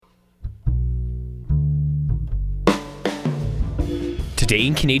Day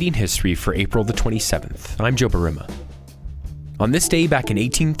in Canadian History for April the 27th. I'm Joe Barima. On this day back in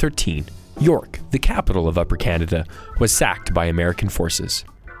 1813, York, the capital of Upper Canada, was sacked by American forces.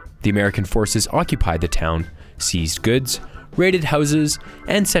 The American forces occupied the town, seized goods, raided houses,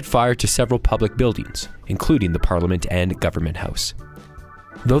 and set fire to several public buildings, including the Parliament and Government House.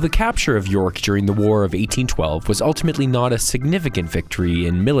 Though the capture of York during the War of 1812 was ultimately not a significant victory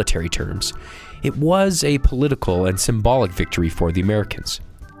in military terms, it was a political and symbolic victory for the Americans.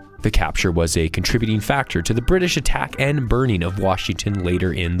 The capture was a contributing factor to the British attack and burning of Washington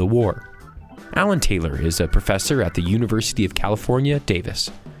later in the war. Alan Taylor is a professor at the University of California,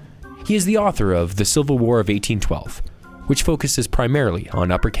 Davis. He is the author of The Civil War of 1812, which focuses primarily on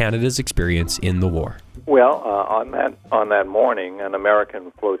Upper Canada's experience in the war. Well, on that morning, an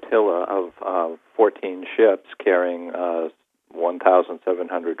American flotilla of 14 ships carrying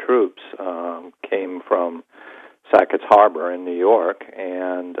 1,700 troops came from Sackett's Harbor in New York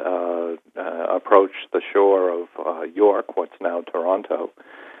and approached the shore of York, what's now Toronto,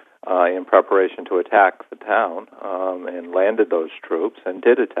 in preparation to attack the town, and landed those troops and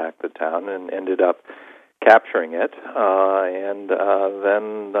did attack the town and ended up capturing it, and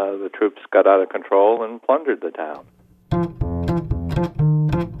then the troops got out of control and plundered the town.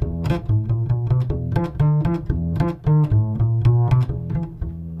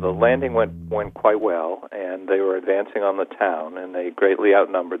 The landing went quite well, and they were advancing on the town, and they greatly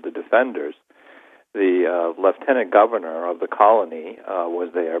outnumbered the defenders. The lieutenant governor of the colony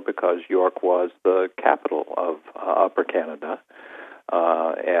was there because York was the capital of Upper Canada,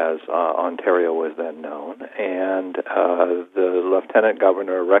 as Ontario was then known, and the lieutenant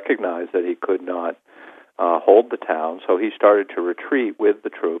governor recognized that he could not hold the town, so he started to retreat with the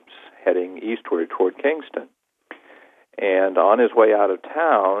troops heading eastward toward Kingston. And on his way out of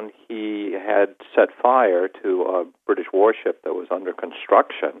town, he had set fire to a British warship that was under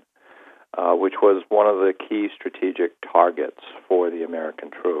construction, which was one of the key strategic targets for the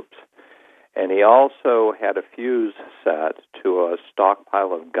American troops. And he also had a fuse set to a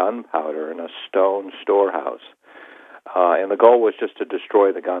stockpile of gunpowder in a stone storehouse. And the goal was just to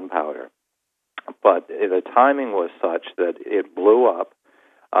destroy the gunpowder. But the timing was such that it blew up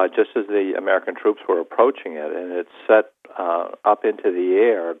just as the American troops were approaching it, and it set up into the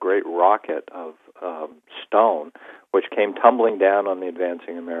air a great rocket of stone, which came tumbling down on the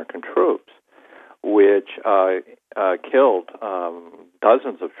advancing American troops, which killed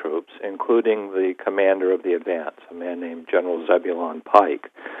dozens of troops, including the commander of the advance, a man named General Zebulon Pike,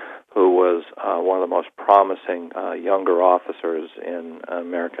 who was one of the most promising younger officers in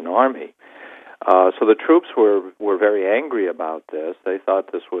American Army. So the troops were very angry about this. They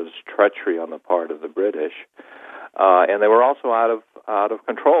thought this was treachery on the part of the British, and they were also out of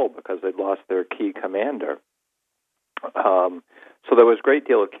control because they'd lost their key commander. So there was a great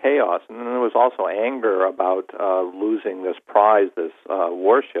deal of chaos, and then there was also anger about losing this prize, this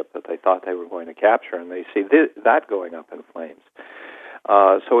warship that they thought they were going to capture, and they see that going up in flames.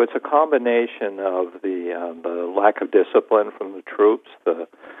 So it's a combination of the lack of discipline from the troops, the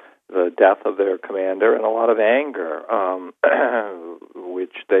death of their commander, and a lot of anger,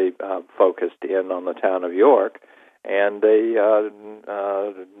 which they focused in on the town of York, and they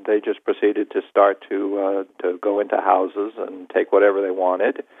just proceeded to start to go into houses and take whatever they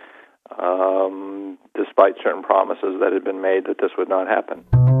wanted, despite certain promises that had been made that this would not happen.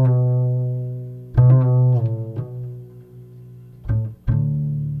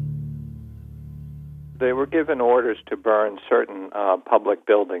 They were given orders to burn certain public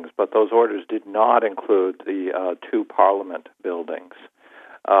buildings, but those orders did not include the two Parliament buildings.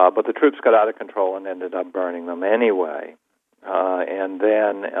 But the troops got out of control and ended up burning them anyway. And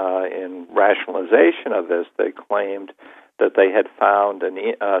then in rationalization of this, they claimed that they had found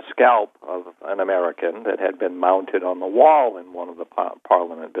a scalp of an American that had been mounted on the wall in one of the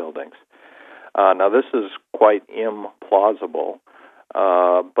Parliament buildings. Now, this is quite implausible.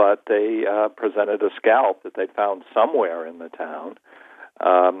 But they presented a scalp that they'd found somewhere in the town.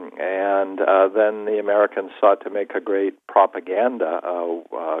 And then the Americans sought to make a great propaganda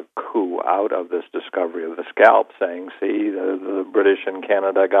coup out of this discovery of the scalp, saying, see, the British in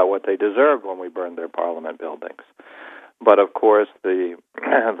Canada got what they deserved when we burned their Parliament buildings. But, of course, the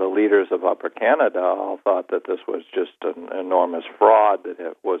leaders of Upper Canada all thought that this was just an enormous fraud that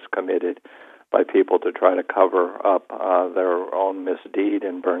it was committed by people to try to cover up their own misdeed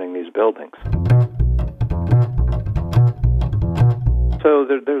in burning these buildings. So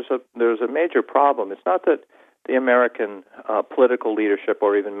there's a major problem. It's not that the American political leadership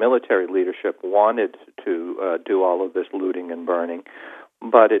or even military leadership wanted to do all of this looting and burning,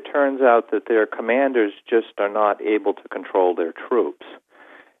 but it turns out that their commanders just are not able to control their troops.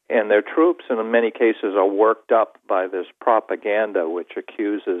 And their troops, in many cases, are worked up by this propaganda which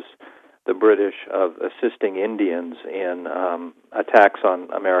accuses the British of assisting Indians in attacks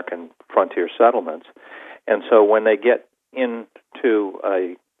on American frontier settlements. And so when they get into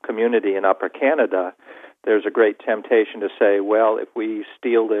a community in Upper Canada, there's a great temptation to say, well, if we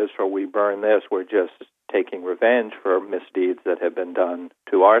steal this or we burn this, we're just taking revenge for misdeeds that have been done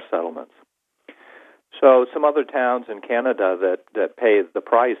to our settlements. So some other towns in Canada that paid the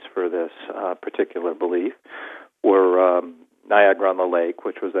price for this particular belief were Niagara-on-the-Lake,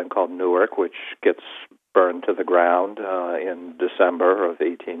 which was then called Newark, which gets burned to the ground in December of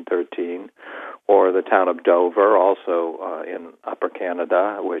 1813, or the town of Dover, also in Upper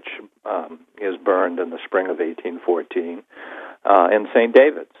Canada, which is burned in the spring of 1814, and St.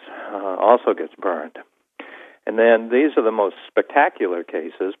 David's also gets burned. And then these are the most spectacular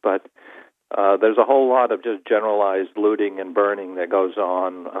cases, but there's a whole lot of just generalized looting and burning that goes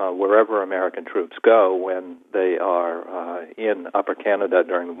on wherever American troops go when they are in Upper Canada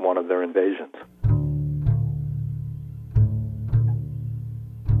during one of their invasions.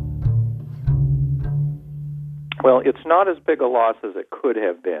 Well, it's not as big a loss as it could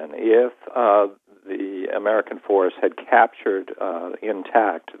have been. If the American force had captured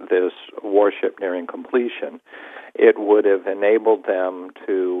intact this warship nearing completion, it would have enabled them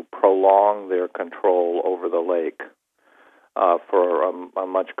to prolong their control over the lake for a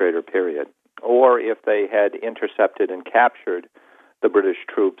much greater period. Or if they had intercepted and captured the British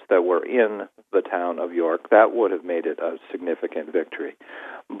troops that were in the town of York, that would have made it a significant victory.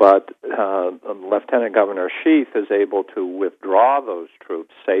 But Lieutenant Governor Sheath is able to withdraw those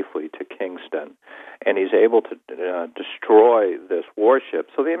troops safely to Kingston, and he's able to destroy this warship.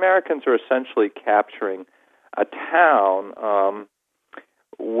 So the Americans are essentially capturing a town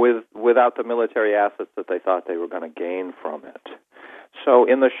without the military assets that they thought they were going to gain from it. So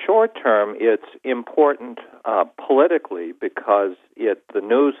in the short term, it's important politically because the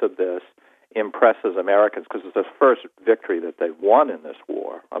news of this impresses Americans because it's the first victory that they've won in this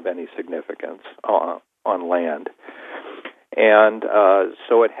war of any significance on land. And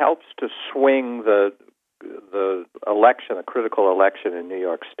so it helps to swing the election, a critical election in New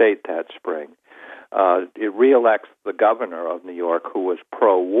York State that spring. It reelects the governor of New York, who was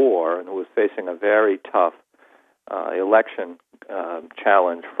pro-war and who was facing a very tough election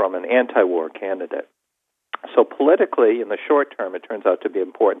challenge from an anti-war candidate. So politically, in the short term, it turns out to be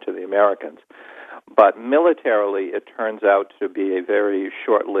important to the Americans. But militarily, it turns out to be a very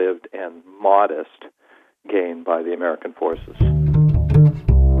short-lived and modest gain by the American forces.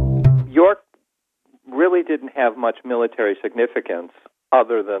 York really didn't have much military significance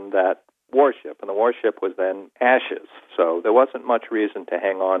other than that warship, and the warship was then ashes. So there wasn't much reason to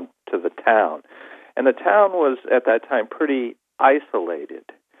hang on to the town. And the town was, at that time, pretty isolated.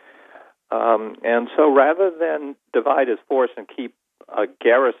 And so rather than divide his force and keep a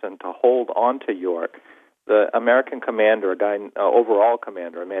garrison to hold on to York, the American commander, overall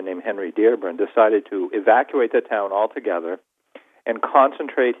commander, a man named Henry Dearborn, decided to evacuate the town altogether and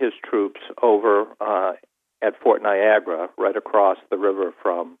concentrate his troops over at Fort Niagara, right across the river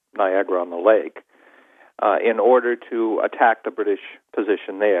from Niagara-on-the-Lake, in order to attack the British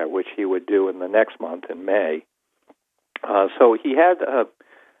position there, which he would do in the next month, in May. So he had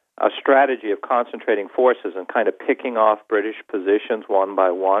a strategy of concentrating forces and kind of picking off British positions one by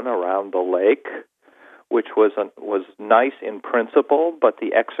one around the lake, which was nice in principle, but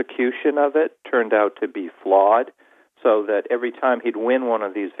the execution of it turned out to be flawed, so that every time he'd win one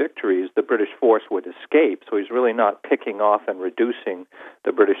of these victories, the British force would escape. So he's really not picking off and reducing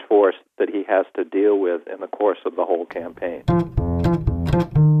the British force that he has to deal with in the course of the whole campaign.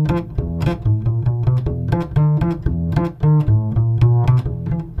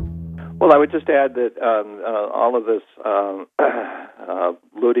 Well, I would just add that all of this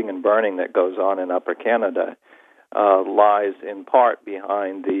looting and burning that goes on in Upper Canada lies in part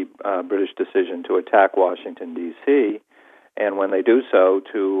behind the British decision to attack Washington, D.C., and when they do so,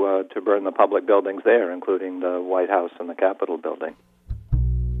 to burn the public buildings there, including the White House and the Capitol building.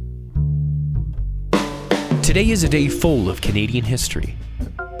 Today is a day full of Canadian history.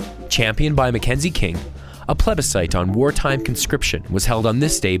 Championed by Mackenzie King, a plebiscite on wartime conscription was held on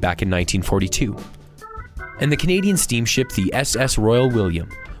this day back in 1942. And the Canadian steamship, the SS Royal William,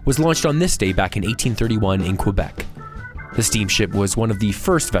 was launched on this day back in 1831 in Quebec. The steamship was one of the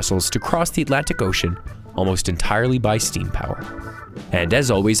first vessels to cross the Atlantic Ocean almost entirely by steam power. And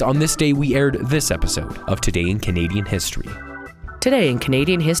as always, on this day we aired this episode of Today in Canadian History. Today in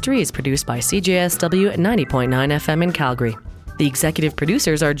Canadian History is produced by CJSW at 90.9 FM in Calgary. The executive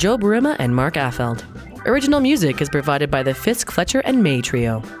producers are Joe Burima and Mark Affeld. Original music is provided by the Fisk, Fletcher, and May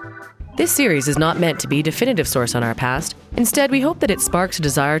Trio. This series is not meant to be a definitive source on our past. Instead, we hope that it sparks a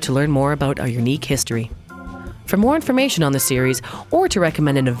desire to learn more about our unique history. For more information on the series, or to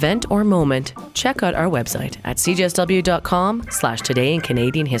recommend an event or moment, check out our website at cjsw.com/Today in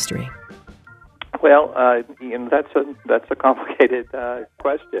Canadian History. Well, that's a complicated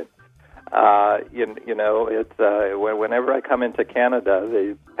question. It's whenever I come into Canada,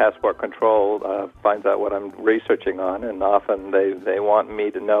 the passport control finds out what I'm researching on, and often they want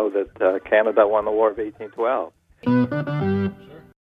me to know that Canada won the War of 1812.